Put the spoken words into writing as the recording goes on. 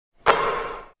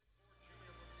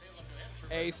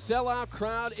A sellout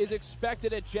crowd is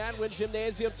expected at Xaivian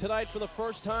Gymnasium tonight for the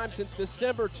first time since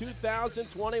December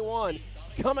 2021.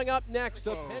 Coming up next,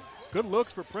 good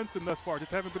looks for Princeton thus far,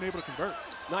 just haven't been able to convert.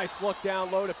 Nice look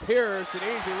down low to Pierce, an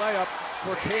easy layup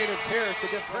for Caden Pierce to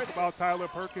get Princeton. About Tyler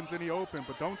Perkins in the open,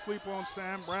 but don't sleep on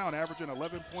Sam Brown, averaging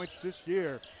 11 points this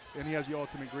year, and he has the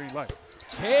ultimate green light.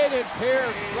 Caden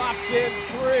Pierce drops in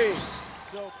three.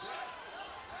 So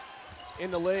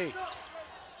in the lead.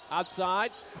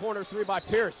 Outside, corner three by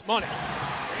Pierce. Money.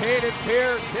 Caden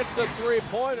Pierce hits the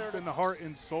three-pointer. In the heart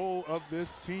and soul of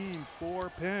this team for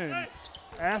Penn.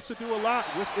 Asked to do a lot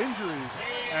with injuries,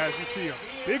 as you see a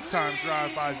big-time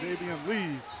drive by Xaivian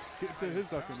Lee. Get to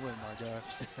his up and win, my guy.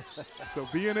 So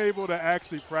being able to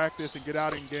actually practice and get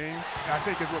out in games, I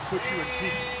think is what puts you in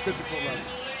peak physical level.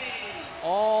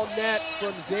 All net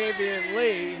from Xaivian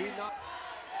Lee.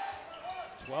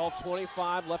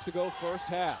 12:25 left to go first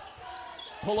half.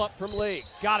 Pull up from Lee,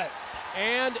 got it.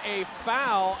 And a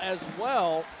foul as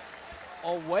well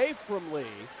away from Lee.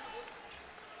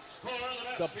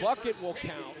 The bucket will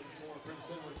count.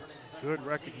 Good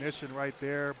recognition right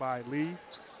there by Lee.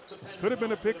 Could have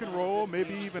been a pick and roll,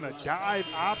 maybe even a dive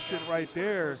option right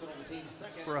there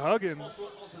for Huggins.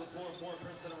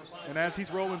 And as he's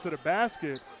rolling to the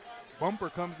basket, bumper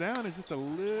comes down. It's just a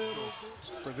little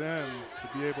for them to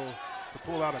be able to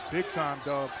pull out a big-time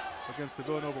dub against the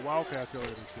Villanova Wildcats earlier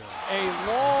this year. A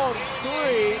long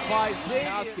three by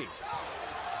Xaivian.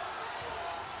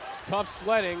 Tough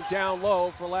sledding down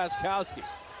low for Laskowski.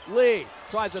 Lee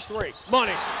tries a three.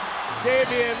 Money.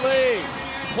 Xaivian Lee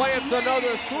plants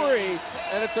another three,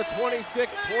 and it's a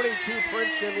 26-22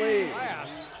 Princeton lead.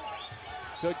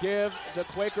 To give the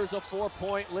Quakers a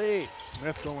 4-point lead.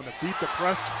 Smith going to beat the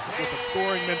press with a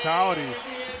scoring mentality.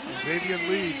 And Xaivian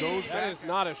Lee goes back. That is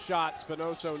not a shot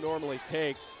Spinoso normally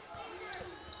takes.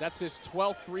 That's his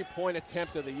 12th three-point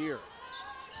attempt of the year.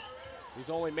 He's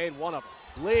only made one of them.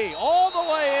 Lee all the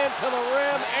way into the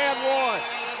rim and one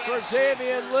for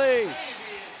Xaivian Lee.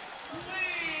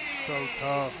 So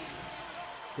tough.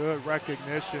 Good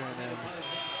recognition, and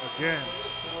again,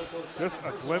 just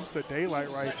a glimpse of daylight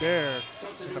right there.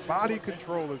 And the body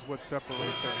control is what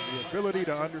separates him. The ability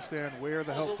to understand where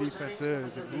the help defense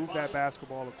is and move that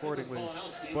basketball accordingly,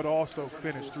 but also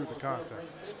finish through the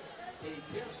contact.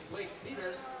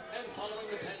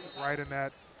 Right in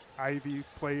that Ivy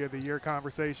Play of the Year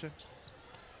conversation.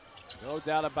 No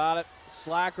doubt about it.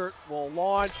 Slackert will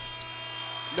launch.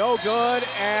 No good,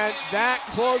 and that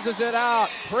closes it out.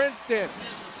 Princeton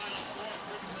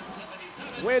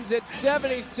wins it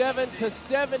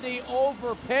 77-70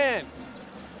 over Penn.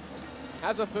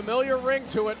 Has a familiar ring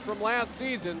to it from last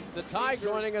season. The Tigers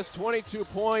joining us, 22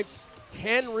 points,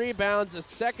 10 rebounds, a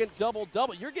second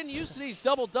double-double. You're getting used to these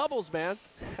double-doubles, man.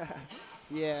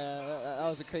 Yeah, that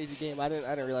was a crazy game. I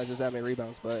didn't realize there was that many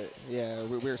rebounds, but yeah,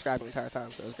 we were scrapping the entire time,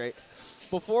 so it was great.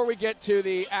 Before we get to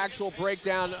the actual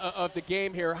breakdown of the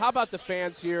game here, how about the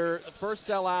fans here? First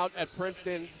sellout at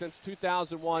Princeton since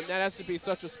 2001. That has to be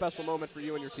such a special moment for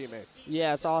you and your teammates.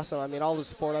 Yeah, it's awesome. I mean, all the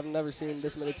support. I've never seen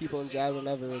this many people in Xaivian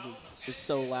ever. It's just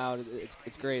so loud.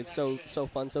 It's great. It's so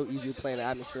fun, so easy to play in an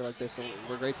atmosphere like this, and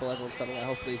we're grateful everyone's coming out.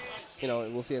 Hopefully,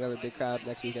 we'll see another big crowd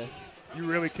next weekend. You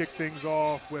really kicked things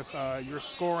off with your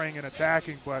scoring and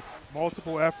attacking, but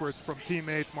multiple efforts from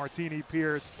teammates Martini,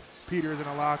 Pierce, Peters, and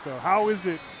Alaka. How is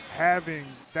it having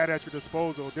that at your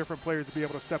disposal, different players to be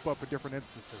able to step up in different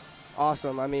instances?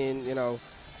 Awesome. I mean,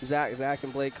 Zach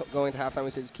and Blake going to halftime, we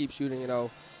said just keep shooting,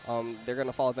 they're going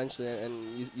to fall eventually, and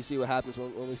you see what happens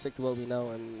when we stick to what we know,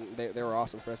 and they were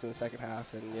awesome for us in the second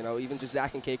half. And, even just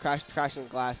Zach and Kate crashing the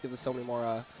glass gives us so many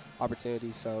more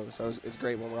opportunities, so it's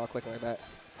great when we're all clicking like that.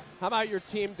 How about your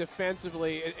team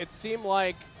defensively? It seemed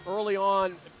like early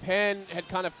on Penn had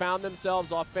kind of found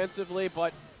themselves offensively,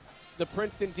 but the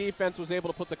Princeton defense was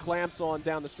able to put the clamps on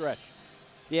down the stretch.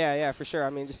 Yeah, for sure.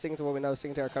 I mean, just sticking to what we know,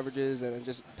 sticking to our coverages, and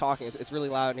just talking. It's really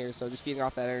loud in here, so just feeding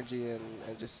off that energy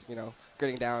and just,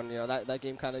 gritting down. That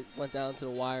game kind of went down to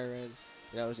the wire, and,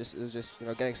 it was just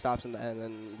getting stops in the end,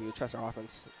 and we would trust our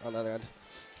offense on the other end.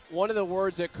 One of the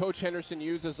words that Coach Henderson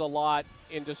uses a lot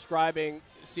in describing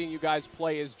seeing you guys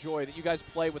play is joy, that you guys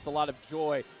play with a lot of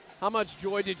joy. How much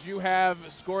joy did you have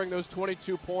scoring those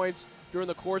 22 points during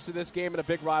the course of this game in a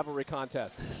big rivalry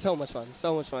contest? So much fun,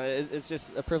 so much fun. It's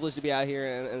just a privilege to be out here,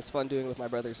 and it's fun doing it with my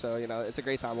brother, so, it's a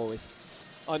great time always.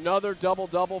 Another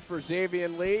double-double for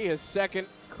Xaivian Lee, his second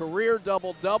career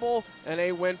double-double, and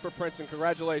a win for Princeton.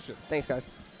 Congratulations. Thanks, guys.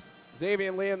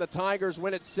 Xaivian Lee and the Tigers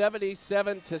win it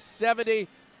 77-70.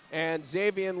 And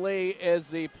Xaivian Lee is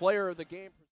the player of the game.